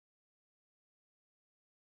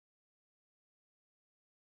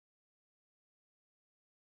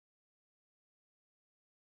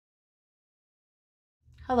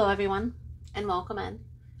Hello everyone and welcome in.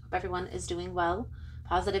 Hope everyone is doing well.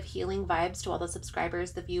 Positive healing vibes to all the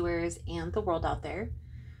subscribers, the viewers, and the world out there.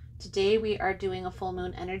 Today we are doing a full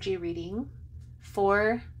moon energy reading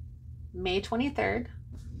for May 23rd.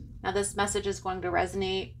 Now this message is going to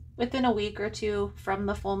resonate within a week or two from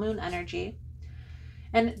the full moon energy.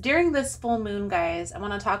 And during this full moon, guys, I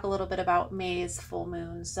want to talk a little bit about May's full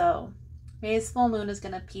moon. So May's full moon is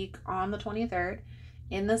going to peak on the 23rd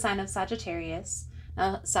in the sign of Sagittarius.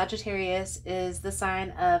 Now, Sagittarius is the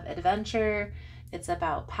sign of adventure. It's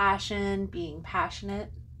about passion, being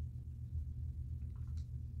passionate.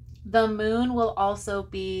 The moon will also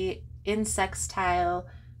be in sextile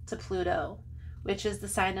to Pluto, which is the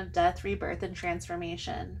sign of death, rebirth, and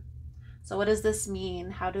transformation. So what does this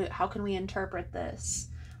mean? How can we interpret this?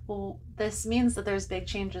 Well, this means that there's big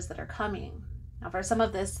changes that are coming. Now, for some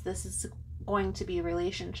of this is going to be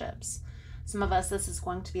relationships. Some of us, this is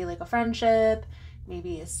going to be like a friendship,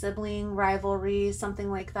 maybe a sibling rivalry,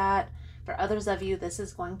 something like that. For others of you, this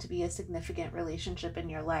is going to be a significant relationship in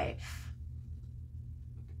your life.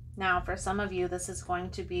 Now, for some of you, this is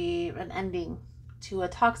going to be an ending to a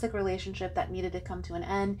toxic relationship that needed to come to an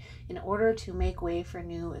end in order to make way for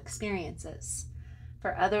new experiences.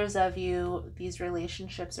 For others of you, these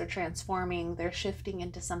relationships are transforming, they're shifting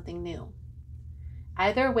into something new.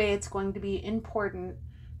 Either way, it's going to be important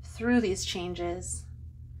through these changes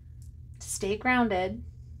to stay grounded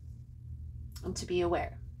and to be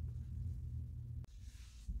aware.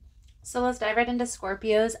 So let's dive right into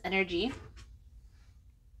Scorpio's energy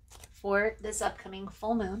for this upcoming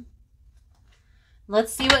full moon.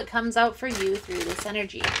 Let's see what comes out for you through this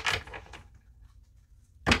energy.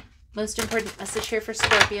 Most important message here for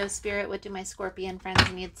Scorpio Spirit. What do my Scorpion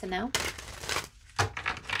friends need to know?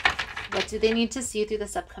 What do they need to see through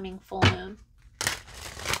this upcoming full moon?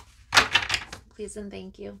 Please and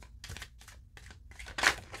thank you.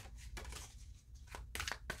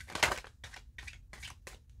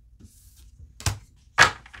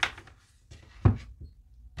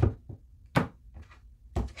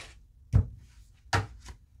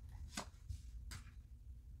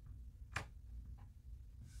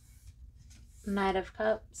 Knight of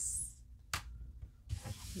Cups,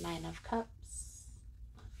 Nine of Cups,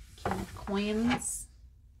 King of Coins.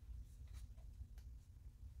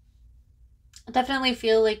 I definitely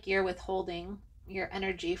feel like you're withholding your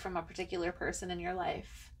energy from a particular person in your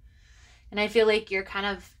life. And I feel like you're kind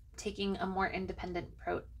of taking a more independent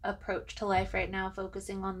approach to life right now,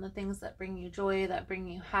 focusing on the things that bring you joy, that bring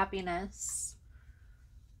you happiness.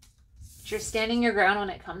 But you're standing your ground when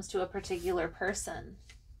it comes to a particular person.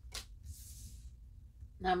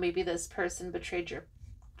 Now, maybe this person betrayed your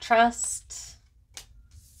trust.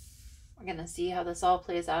 We're going to see how this all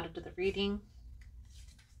plays out into the reading.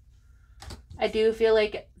 I do feel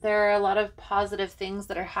like there are a lot of positive things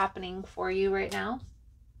that are happening for you right now.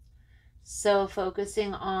 So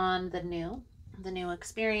focusing on the new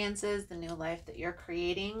experiences, the new life that you're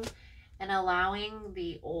creating, and allowing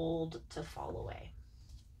the old to fall away.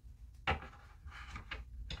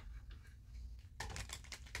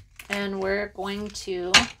 And we're going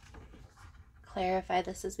to clarify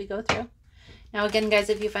this as we go through. Now, again, guys,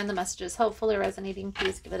 if you find the messages helpful or resonating,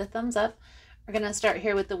 please give it a thumbs up. We're going to start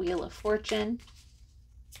here with the Wheel of Fortune.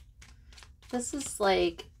 This is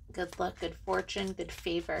like good luck, good fortune, good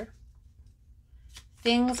favor.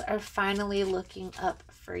 Things are finally looking up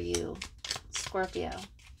for you, Scorpio.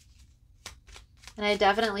 And I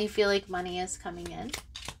definitely feel like money is coming in.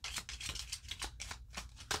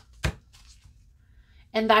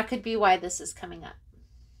 And that could be why this is coming up.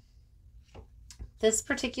 This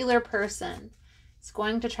particular person is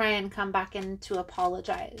going to try and come back in to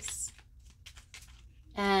apologize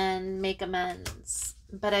and make amends.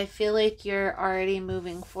 But I feel like you're already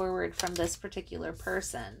moving forward from this particular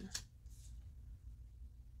person.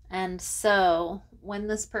 And so when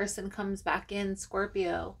this person comes back in,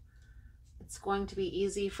 Scorpio, it's going to be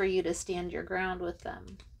easy for you to stand your ground with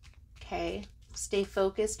them. Okay? Stay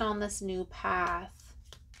focused on this new path.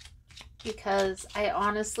 Because I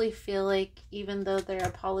honestly feel like even though their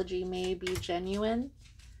apology may be genuine,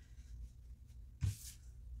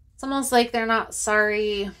 it's almost like they're not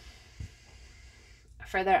sorry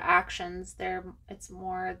for their actions. It's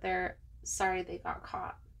more they're sorry they got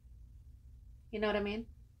caught. You know what I mean?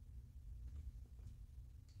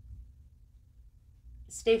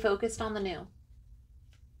 Stay focused on the new.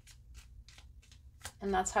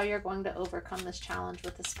 And that's how you're going to overcome this challenge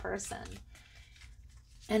with this person.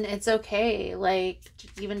 And it's okay, like,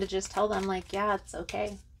 even to just tell them, like, yeah, it's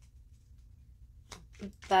okay.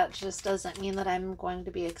 That just doesn't mean that I'm going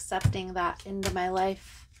to be accepting that into my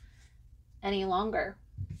life any longer.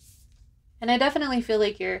 And I definitely feel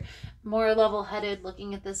like you're more level-headed,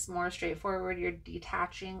 looking at this more straightforward. You're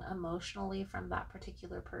detaching emotionally from that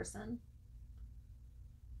particular person.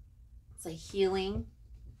 It's a healing,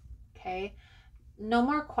 okay? No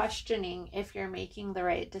more questioning if you're making the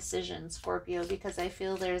right decision, Scorpio, because I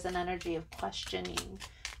feel there's an energy of questioning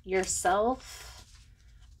yourself,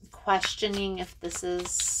 questioning if this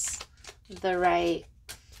is the right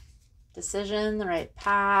decision, the right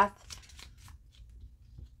path,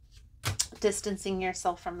 distancing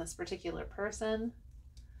yourself from this particular person.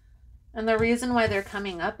 And the reason why they're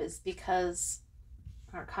coming up is because,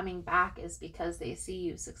 or coming back, is because they see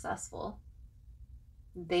you successful.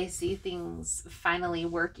 They see things finally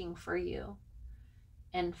working for you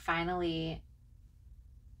and finally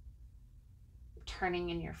turning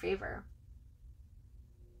in your favor.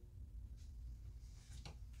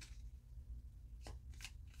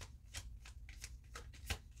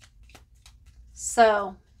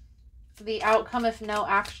 So the outcome, if no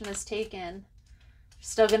action is taken, there's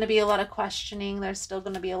still going to be a lot of questioning. There's still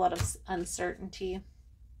going to be a lot of uncertainty.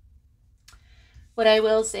 What I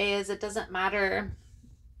will say is it doesn't matter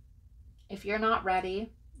if you're not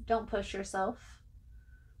ready. Don't push yourself.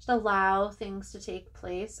 Just allow things to take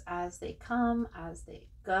place as they come, as they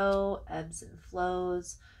go, ebbs and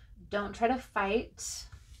flows. Don't try to fight,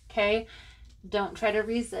 okay? Don't try to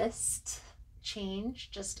resist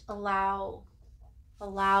change. Just allow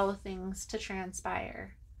things to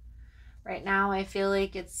transpire. Right now, I feel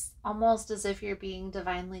like it's almost as if you're being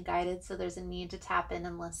divinely guided, so there's a need to tap in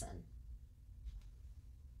and listen.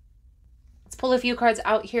 Let's pull a few cards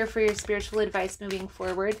out here for your spiritual advice moving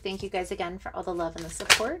forward. Thank you guys again for all the love and the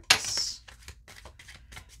support.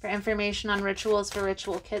 For information on rituals, for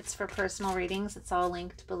ritual kits, for personal readings, it's all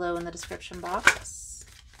linked below in the description box.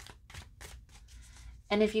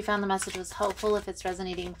 And if you found the message was helpful, if it's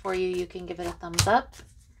resonating for you, you can give it a thumbs up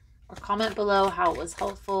or comment below how it was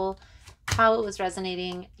helpful, how it was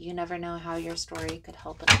resonating. You never know how your story could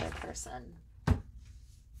help another person.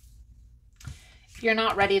 If you're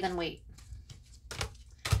not ready, then wait.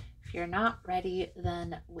 If you're not ready,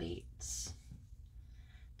 then wait.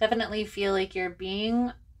 Definitely feel like you're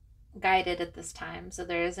being guided at this time, so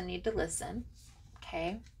there is a need to listen,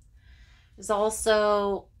 okay?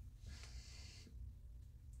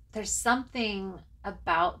 There's something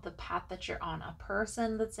about the path that you're on, a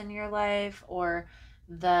person that's in your life, or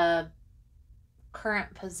the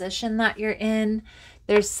current position that you're in.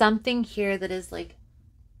 There's something here that is like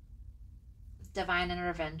divine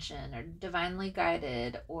intervention or divinely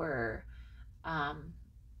guided, or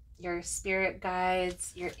your spirit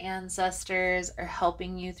guides, your ancestors are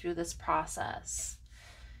helping you through this process.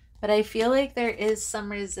 But I feel like there is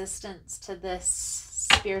some resistance to this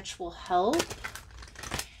spiritual help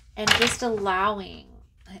and just allowing.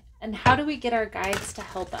 And how do we get our guides to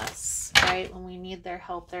help us, right? When we need their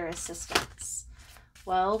help, their assistance.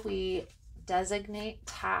 Well, we designate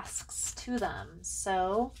tasks to them.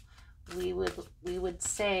 So we would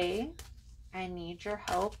say, I need your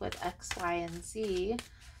help with X, Y, and Z.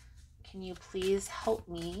 Can you please help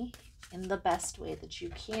me in the best way that you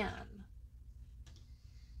can?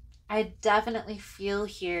 I definitely feel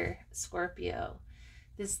here, Scorpio,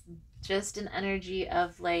 this just an energy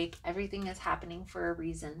of like everything is happening for a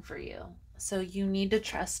reason for you. So you need to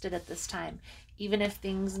trust it at this time. Even if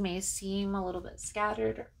things may seem a little bit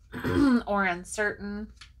scattered or uncertain,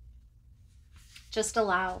 just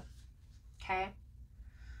allow, okay?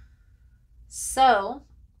 So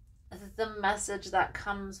the message that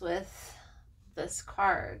comes with this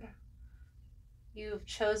card, you've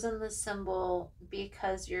chosen the symbol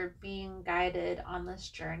because you're being guided on this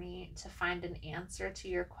journey to find an answer to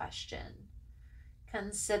your question.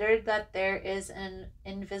 Consider that there is an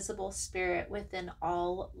invisible spirit within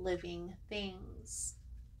all living things.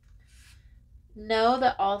 Know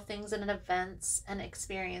that all things and events and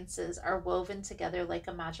experiences are woven together like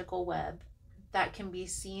a magical web that can be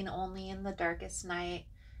seen only in the darkest night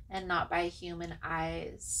and not by human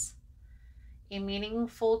eyes. A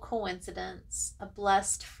meaningful coincidence, a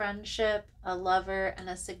blessed friendship, a lover, and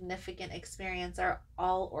a significant experience are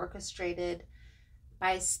all orchestrated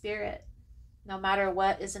by spirit. No matter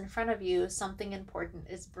what is in front of you, something important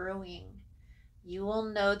is brewing. You will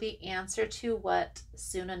know the answer to what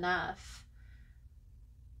soon enough.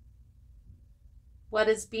 What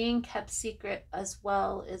is being kept secret as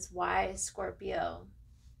well is why, Scorpio.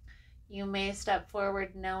 You may step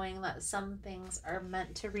forward knowing that some things are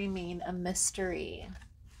meant to remain a mystery.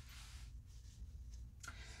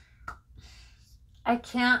 I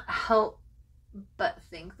can't help but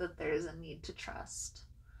think that there's a need to trust.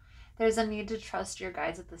 There's a need to trust your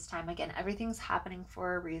guides at this time. Again, everything's happening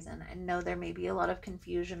for a reason. I know there may be a lot of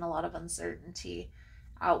confusion, a lot of uncertainty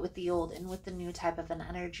out with the old and with the new type of an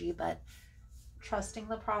energy, but trusting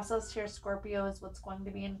the process here, Scorpio, is what's going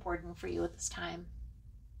to be important for you at this time.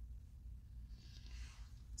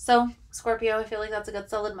 So, Scorpio, I feel like that's a good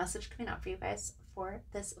solid message coming out for you guys for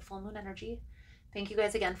this full moon energy. Thank you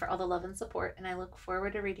guys again for all the love and support, and I look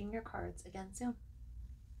forward to reading your cards again soon.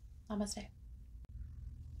 Namaste.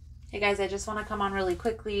 Hey guys, I just want to come on really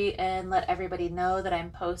quickly and let everybody know that I'm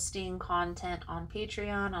posting content on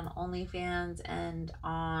Patreon, on OnlyFans, and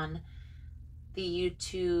on the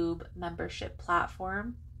YouTube membership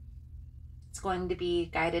platform. It's going to be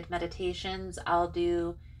guided meditations. I'll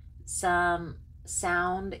do some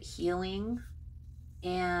sound healing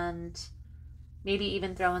and maybe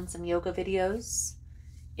even throw in some yoga videos.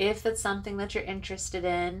 If that's something that you're interested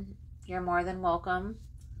in, you're more than welcome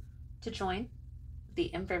to join. The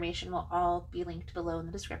information will all be linked below in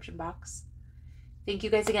the description box. Thank you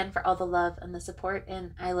guys again for all the love and the support,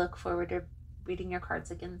 and I look forward to reading your cards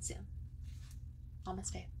again soon.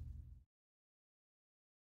 Namaste.